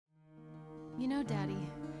You know, Daddy,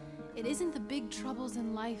 it isn't the big troubles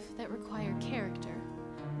in life that require character.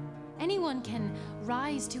 Anyone can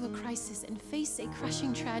rise to a crisis and face a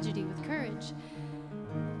crushing tragedy with courage.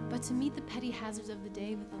 But to meet the petty hazards of the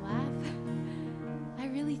day with a laugh, I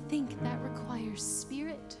really think that requires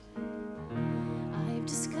spirit. I've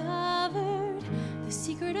discovered the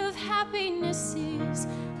secret of happiness is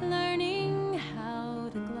learning how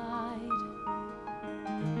to glide.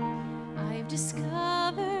 I've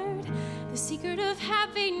discovered the secret of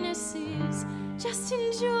happiness is just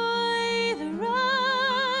enjoy the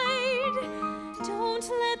ride. Don't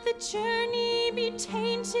let the journey be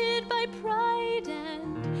tainted by pride.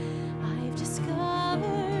 And I've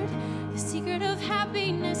discovered the secret of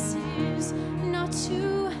happiness is not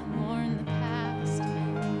to mourn the past.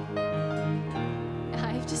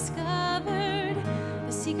 I've discovered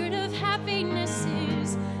the secret of happiness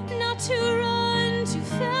is not to run too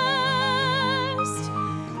fast.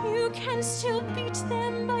 You can still beat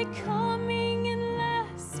them by coming in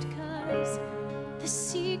last, 'cause the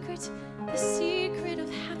secret of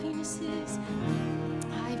happiness is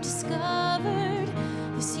I've discovered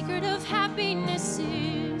the secret of happiness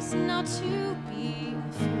is not to be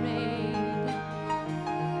afraid.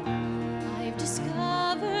 I've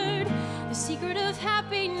discovered the secret of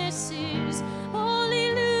happiness is all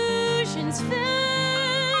illusions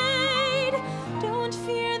fade. Don't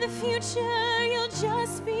fear the future, you'll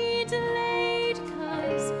just be